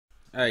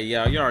Hey,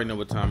 y'all already know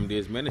what time it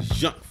is, man. It's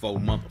junk for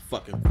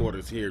motherfucking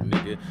quarters here,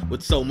 nigga.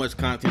 With so much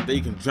content that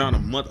you can drown a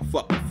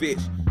motherfucking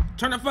fish.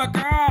 Turn the fuck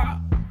off!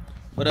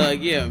 But,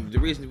 yeah, the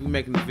reason we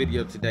making this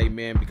video today,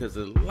 man, because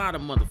a lot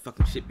of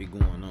motherfucking shit be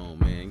going on,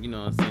 man. You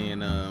know what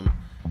I'm saying?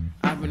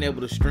 I've been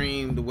able to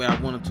stream the way I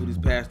wanted to these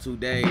past 2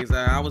 days.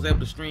 I was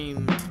able to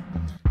stream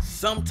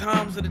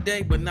sometimes of the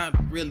day, but not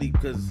really,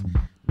 because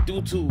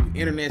due to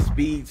internet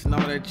speeds and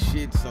all that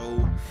shit,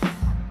 so...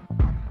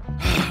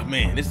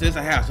 Man, this is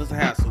a hassle, it's a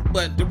hassle.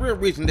 But the real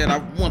reason that I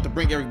want to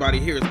bring everybody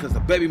here is because the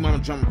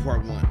Babymama drama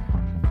part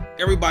 1.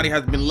 Everybody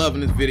has been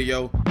loving this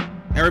video.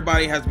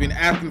 Everybody has been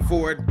asking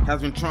for it,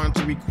 has been trying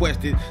to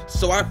request it.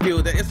 So I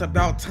feel that it's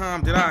about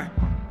time that I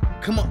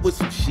come up with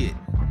some shit.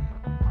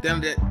 Then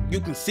that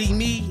you can see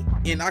me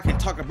and I can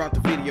talk about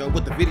the video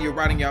with the video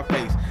right in y'all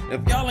face.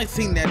 If y'all ain't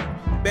seen that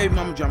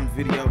Babymama drama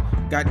video,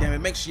 goddamn it,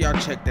 make sure y'all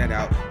check that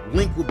out.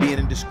 Link will be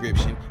in the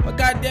description. But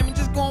goddamn it,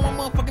 just go on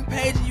my motherfucking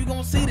page and you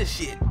gonna see the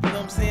shit. You know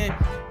what I'm saying?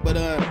 But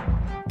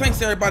thanks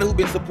to everybody who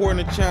been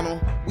supporting the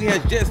channel. We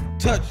has just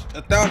touched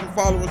 1,000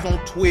 followers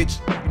on Twitch.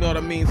 You know what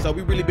I mean? So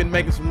we really been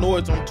making some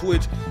noise on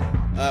Twitch.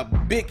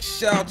 Big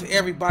shout out to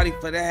everybody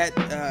for that.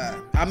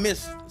 I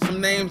missed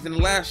some names in the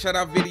last shout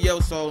out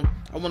video, so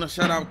I want to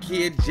shout out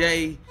Kid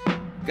J,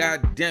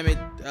 god damn it,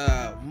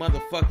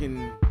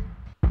 motherfucking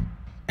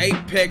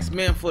Apex,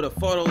 man, for the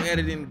photo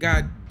editing,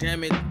 god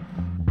damn it,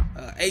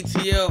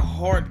 ATL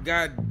Heart,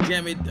 god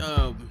damn it,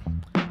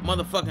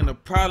 motherfucking the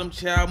Problem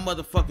Child,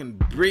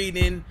 motherfucking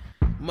Breeding,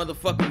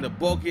 motherfucking the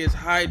bulkiest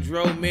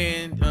Hydro,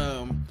 man.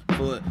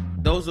 For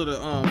those are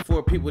the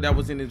 4 people that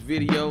was in this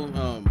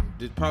video,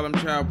 the Problem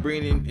Child,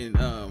 Breeding, and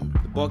the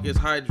bulkiest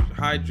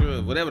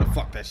Hydra, whatever the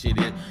fuck that shit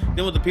is.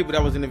 Them were the people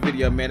that was in the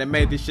video, man, that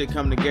made this shit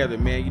come together,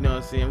 man. You know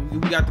what I'm saying?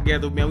 We got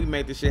together, man. We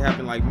made this shit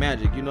happen like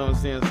magic. You know what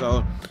I'm saying?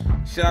 So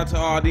shout out to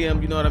all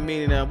them. You know what I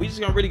mean? And we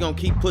just really gonna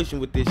keep pushing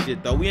with this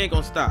shit, though. We ain't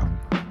gonna stop.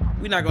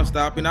 We not gonna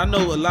stop. And I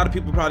know a lot of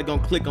people probably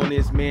gonna click on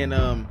this,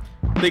 man,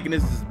 thinking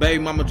this is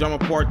Babymama drama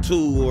part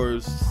 2 or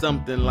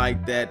something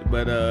like that.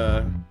 But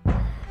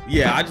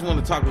yeah, I just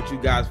want to talk with you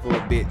guys for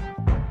a bit.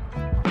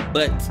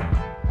 But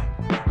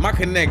my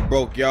connect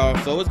broke, y'all,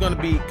 so it's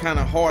gonna be kind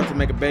of hard to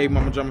make a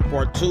Babymama drama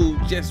part 2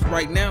 just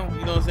right now.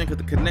 You know what I'm saying? Because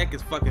the connect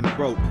is fucking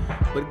broke.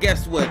 But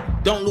guess what?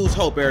 Don't lose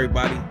hope,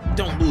 everybody.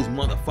 Don't lose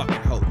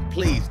motherfucking hope.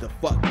 Please, the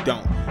fuck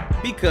don't.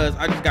 Because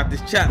I just got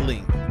this chat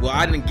link. Well,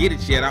 I didn't get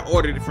it yet. I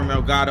ordered it from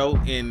Elgato,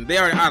 and they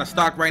are out of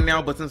stock right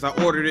now. But since I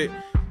ordered it,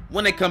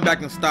 when they come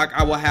back in stock,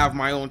 I will have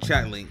my own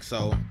chat link.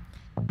 So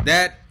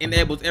that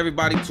enables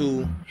everybody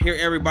to hear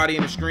everybody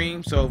in the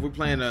stream. So if we're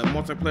playing a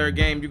multiplayer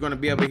game, you're going to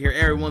be able to hear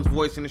everyone's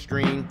voice in the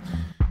stream,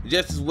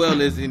 just as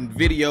well as in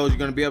videos. You're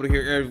going to be able to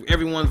hear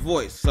everyone's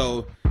voice.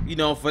 So, you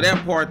know, for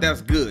that part,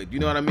 that's good. You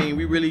know what I mean?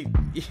 We really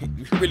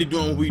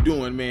doing what we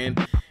doing, man.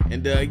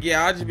 And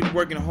yeah, I just been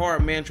working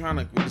hard, man, trying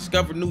to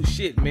discover new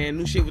shit, man.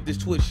 New shit with this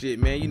Twitch shit,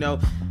 man. You know,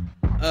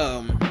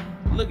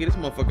 look at this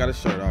motherfucker got his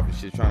shirt off and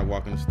shit, trying to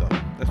walk in the stuff.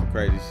 That's some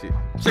crazy shit.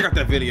 Check out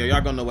that video.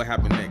 Y'all gonna know what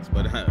happened next.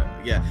 But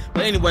yeah.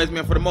 But anyways,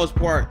 man, for the most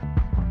part,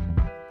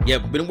 yeah,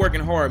 been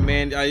working hard,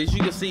 man. As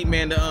you can see,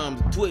 man, the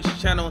Twitch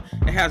channel,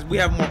 we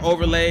have more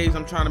overlays.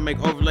 I'm trying to make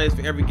overlays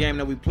for every game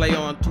that we play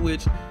on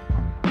Twitch.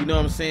 You know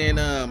what I'm saying?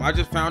 I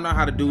just found out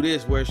how to do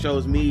this, where it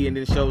shows me and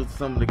then shows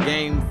some of the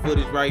game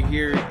footage right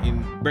here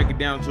and break it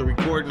down to a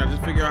recording. I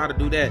just figured out how to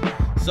do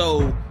that.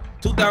 So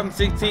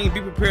 2016,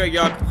 be prepared,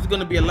 y'all. There's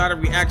gonna be a lot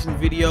of reaction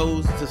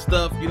videos to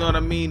stuff, you know what I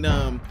mean?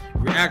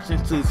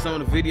 Reactions to some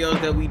of the videos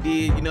that we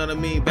did, you know what I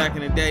mean, back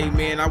in the day,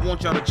 man. I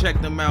want y'all to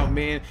check them out,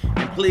 man.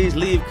 And please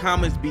leave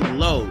comments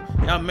below.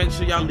 Y'all make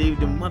sure y'all leave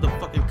them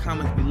motherfucking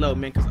comments below,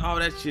 man, because all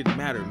that shit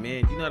matter,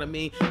 man. You know what I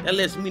mean? That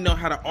lets me know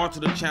how to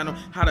alter the channel,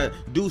 how to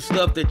do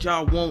stuff that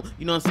y'all want,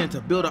 you know what I'm saying,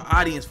 to build an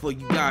audience for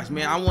you guys,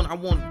 man. I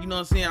want, you know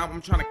what I'm saying?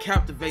 I'm trying to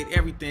captivate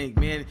everything,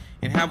 man,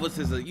 and have us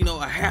as a, you know,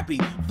 a happy,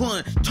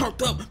 fun,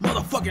 turned up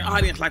motherfucking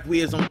audience like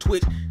we is on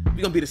Twitch.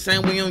 We gonna be the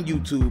same way on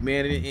YouTube,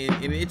 man,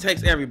 and it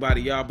takes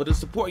everybody, y'all. But the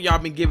support y'all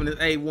been giving us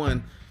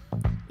A1.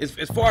 As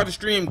far as the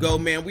stream go,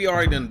 man, we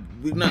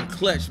done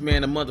clutched,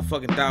 man, a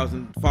motherfucking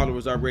 1,000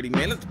 followers already,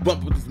 man. Let's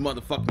bump with this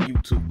motherfucking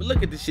YouTube. But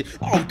look at this shit.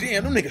 Oh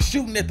damn, them niggas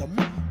shooting at the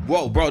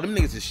whoa, bro, them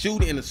niggas is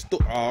shooting in the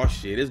store. Oh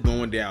shit, it's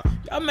going down.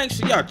 Y'all make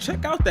sure y'all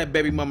check out that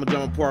Babymama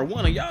drama part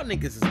 1. Or y'all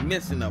niggas is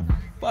missing the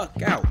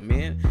fuck out,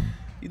 man.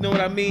 You know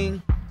what I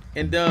mean?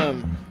 And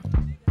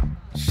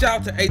shout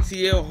out to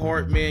ATL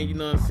Heart, man, you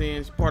know what I'm saying?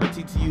 It's part of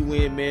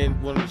TTUN,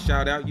 man. Wanted to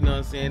shout out, you know what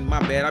I'm saying? My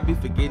bad, I be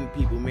forgetting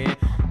people, man.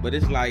 But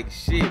it's like,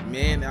 shit,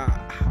 man.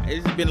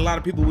 It's been a lot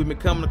of people we've been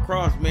coming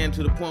across, man,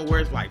 to the point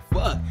where it's like,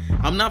 fuck.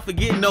 I'm not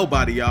forgetting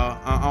nobody, y'all.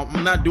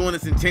 I'm not doing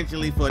this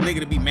intentionally for a nigga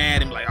to be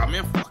mad and be like, oh,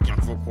 man, fuck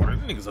him for a quarter.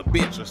 This nigga's a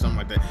bitch or something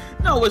like that.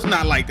 No, it's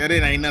not like that.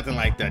 It ain't nothing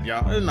like that,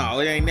 y'all. No,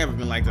 it ain't never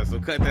been like that. So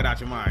cut that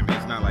out your mind, man.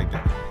 It's not like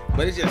that.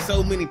 But it's just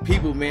so many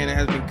people, man, that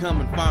has been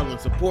coming, following,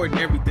 supporting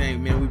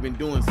everything, man, we've been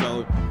doing.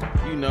 So,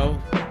 you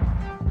know,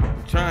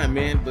 trying,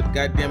 man, but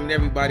goddamn it,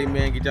 everybody,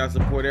 man, get y'all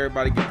support.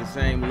 Everybody get the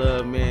same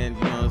love, man.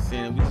 You know what I'm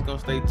saying? We just gonna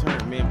stay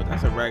turned, man. But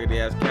that's a raggedy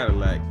ass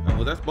Cadillac.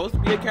 Was that supposed to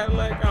be a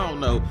Cadillac? I don't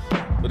know.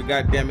 But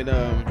goddamn it,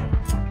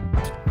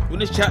 when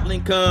this chat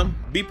link come,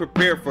 be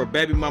prepared for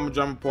Babymama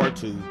Drama Part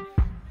 2.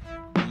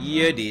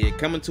 Yeah, it did.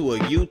 Coming to a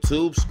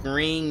YouTube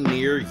screen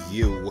near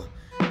you.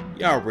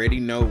 Y'all already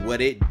know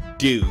what it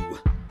do.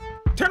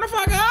 Turn the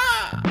fuck up!